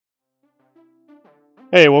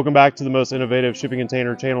Hey, welcome back to the most innovative shipping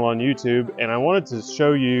container channel on YouTube, and I wanted to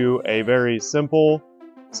show you a very simple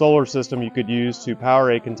solar system you could use to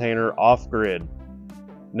power a container off-grid.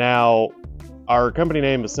 Now, our company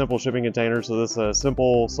name is Simple Shipping Containers, so this is a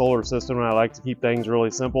simple solar system, and I like to keep things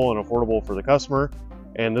really simple and affordable for the customer,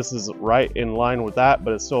 and this is right in line with that,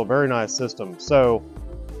 but it's still a very nice system. So,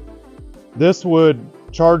 this would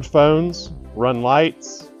charge phones, run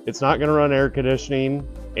lights, it's not going to run air conditioning,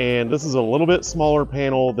 and this is a little bit smaller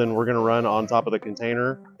panel than we're going to run on top of the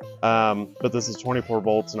container, but this is 24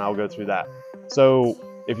 volts, and I'll go through that. So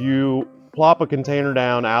if you plop a container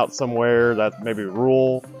down out somewhere that's maybe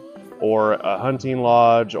rural or a hunting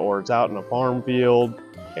lodge, or it's out in a farm field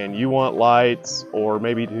and you want lights, or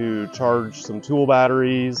maybe to charge some tool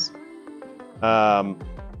batteries,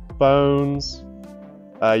 phones,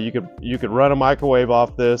 you could run a microwave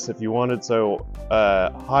off this if you wanted. So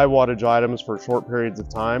high wattage items for short periods of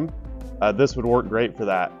time, this would work great for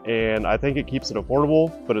that. And I think it keeps it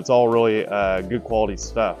affordable, but it's all really good quality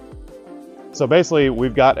stuff. So basically,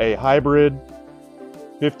 we've got a hybrid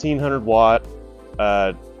 1500 watt,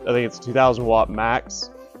 I think it's 2000 watt max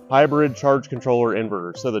hybrid charge controller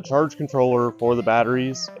inverter. So the charge controller for the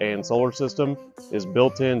batteries and solar system is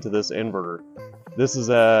built into this inverter. This is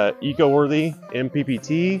a eco-worthy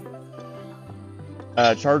MPPT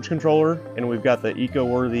charge controller, and we've got the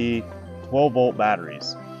eco-worthy 12 volt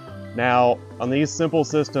batteries. Now, on these simple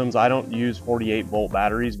systems, I don't use 48 volt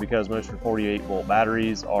batteries because most of your 48 volt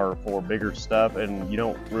batteries are for bigger stuff, and you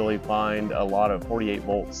don't really find a lot of 48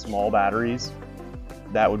 volt small batteries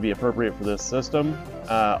that would be appropriate for this system.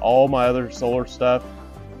 All my other solar stuff,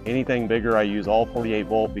 anything bigger, I use all 48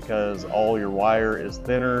 volt because all your wire is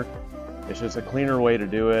thinner. It's just a cleaner way to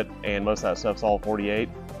do it, and most of that stuff's all 48.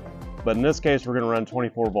 But in this case, we're going to run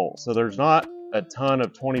 24 volts. So there's not a ton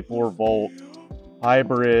of 24 volt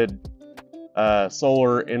hybrid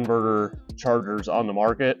solar inverter chargers on the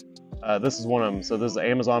market. This is one of them. So this is an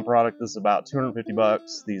Amazon product. This is about 250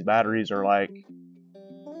 bucks. These batteries are like,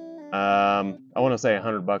 I want to say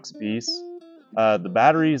 100 bucks a piece. The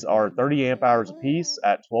batteries are 30 amp hours a piece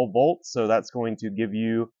at 12 volts. So that's going to give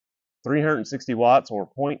you 360 watts or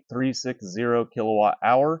 0.360 kilowatt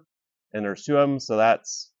hour. And there's two of them. So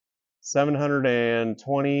that's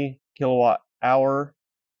 720 kilowatt hour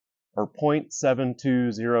or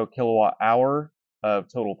 0.720 kilowatt hour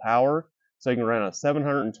of total power. So you can run a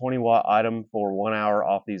 720 watt item for 1 hour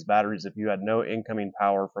off these batteries if you had no incoming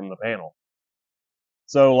power from the panel.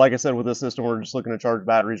 So like I said, with this system, we're just looking to charge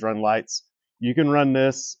batteries, run lights. You can run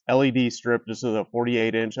this LED strip, just with a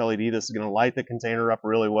 48-inch LED. This is going to light the container up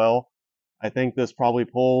really well. I think this probably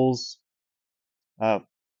pulls 5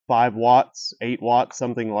 watts, 8 watts,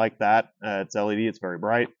 something like that. It's LED, it's very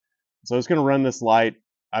bright. So it's going to run this light,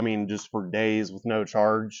 I mean, just for days with no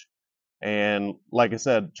charge. And like I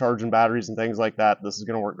said, charging batteries and things like that, this is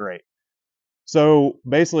going to work great. So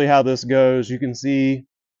basically how this goes, you can see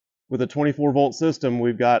with a 24 volt system,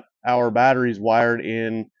 we've got our batteries wired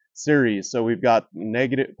in series. So we've got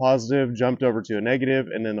negative, positive jumped over to a negative,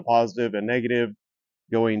 and then the positive and negative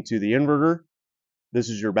going to the inverter. This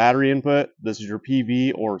is your battery input. This is your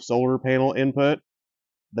PV or solar panel input.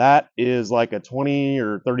 That is like a 20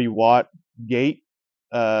 or 30 watt gate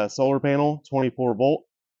solar panel, 24 volt.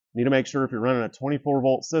 You need to make sure if you're running a 24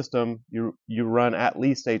 volt system, you run at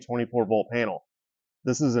least a 24 volt panel.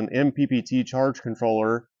 This is an MPPT charge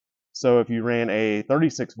controller. So if you ran a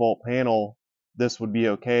 36 volt panel, this would be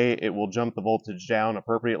okay. It will jump the voltage down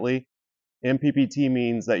appropriately. MPPT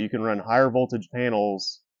means that you can run higher voltage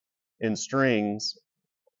panels in strings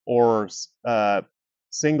or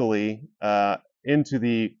singly into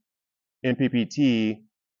the MPPT,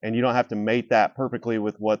 and you don't have to mate that perfectly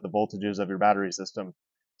with what the voltage is of your battery system.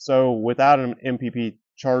 So without an MPPT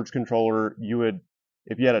charge controller, you would,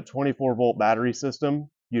 if you had a 24 volt battery system,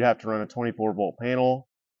 you'd have to run a 24 volt panel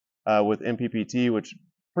with MPPT, which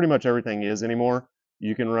pretty much everything is anymore.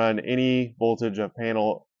 You can run any voltage of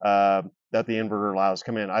panel that the inverter allows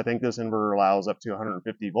come in. I think this inverter allows up to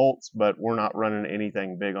 150 volts, but we're not running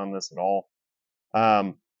anything big on this at all.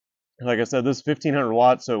 Like I said, this is 1500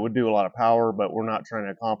 watts, so it would do a lot of power, but we're not trying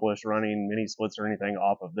to accomplish running mini splits or anything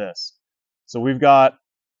off of this. So we've got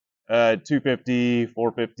 250,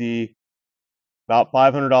 450, about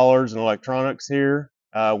 $500 in electronics here.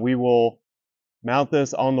 We will mount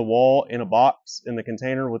this on the wall in a box in the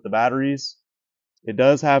container with the batteries. It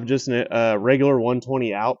does have just a regular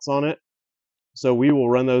 120 outs on it. So we will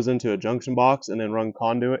run those into a junction box and then run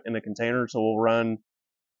conduit in the container. So we'll run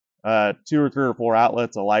 2 or 3 or 4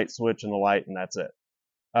 outlets, a light switch, and the light, and that's it.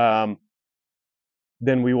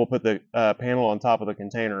 Then we will put the panel on top of the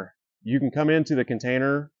container. You can come into the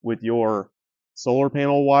container with your solar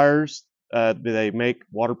panel wires. They make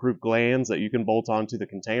waterproof glands that you can bolt onto the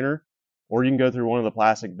container, or you can go through one of the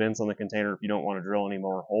plastic vents on the container if you don't want to drill any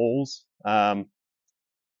more holes.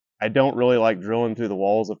 I don't really like drilling through the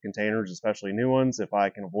walls of containers, especially new ones, if I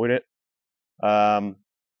can avoid it.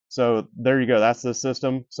 So there you go. That's the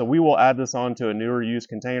system. So we will add this onto a newer used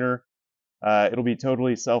container. It'll be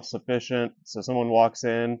totally self-sufficient. So someone walks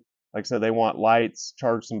in, like I said, they want lights,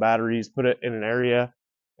 charge some batteries, put it in an area,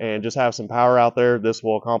 and just have some power out there. This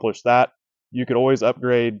will accomplish that. You could always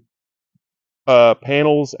upgrade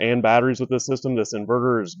panels and batteries with this system. This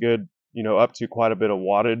inverter is good, up to quite a bit of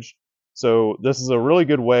wattage. So this is a really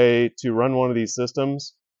good way to run one of these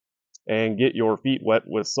systems and get your feet wet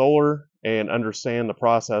with solar and understand the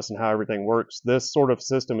process and how everything works. This sort of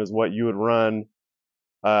system is what you would run,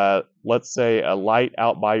 let's say a light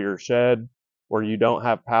out by your shed where you don't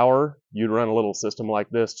have power. You'd run a little system like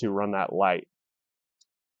this to run that light.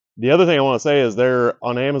 The other thing I want to say is they're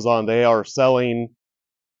on Amazon, they are selling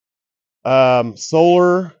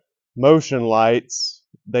solar motion lights.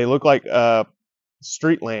 They look like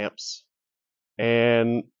street lamps,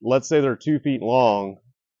 and let's say they're 2 feet long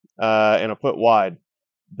and a foot wide.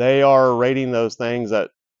 They are rating those things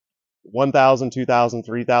at 1,000, 2,000,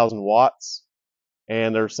 3,000 watts,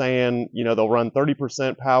 and they're saying, they'll run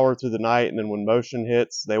 30% power through the night, and then when motion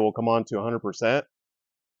hits, they will come on to 100%.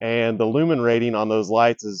 And the lumen rating on those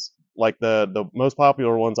lights is like the most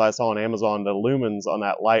popular ones I saw on Amazon. The lumens on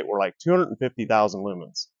that light were like 250,000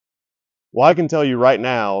 lumens. Well, I can tell you right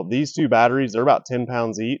now, these two batteries, they're about 10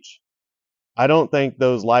 pounds each. I don't think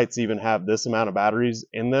those lights even have this amount of batteries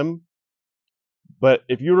in them. But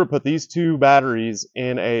if you were to put these two batteries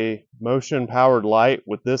in a motion powered light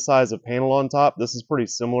with this size of panel on top, this is pretty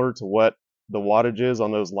similar to what the wattage is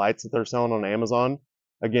on those lights that they're selling on Amazon.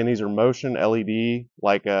 Again, these are motion LED,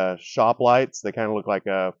 like shop lights. They kind of look like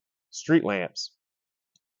street lamps.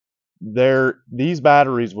 These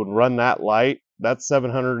batteries would run that light. That's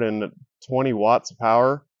 720 watts of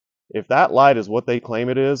power. If that light is what they claim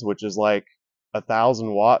it is, which is like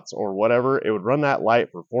 1,000 watts or whatever, it would run that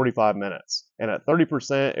light for 45 minutes. And at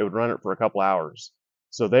 30%, it would run it for a couple hours.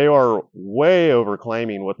 So they are way over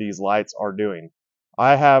claiming what these lights are doing.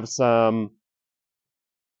 I have some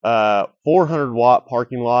 400 watt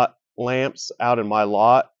parking lot lamps out in my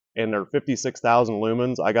lot, and they're 56,000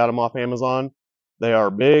 lumens. I got them off Amazon. They are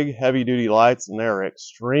big, heavy duty lights, and they're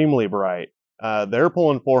extremely bright. They're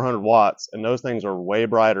pulling 400 watts, and those things are way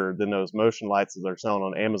brighter than those motion lights that they're selling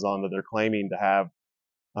on Amazon that they're claiming to have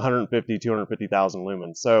 150, 250,000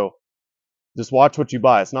 lumens. So just watch what you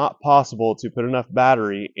buy. It's not possible to put enough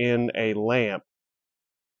battery in a lamp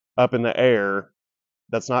up in the air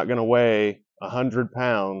that's not going to weigh 100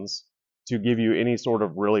 pounds to give you any sort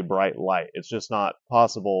of really bright light. It's just not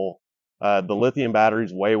possible. The lithium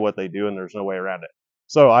batteries weigh what they do, and there's no way around it.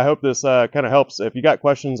 So I hope this kind of helps. If you got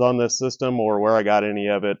questions on this system or where I got any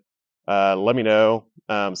of it, let me know.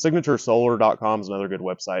 Signaturesolar.com is another good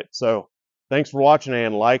website. So thanks for watching,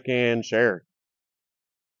 and like and share.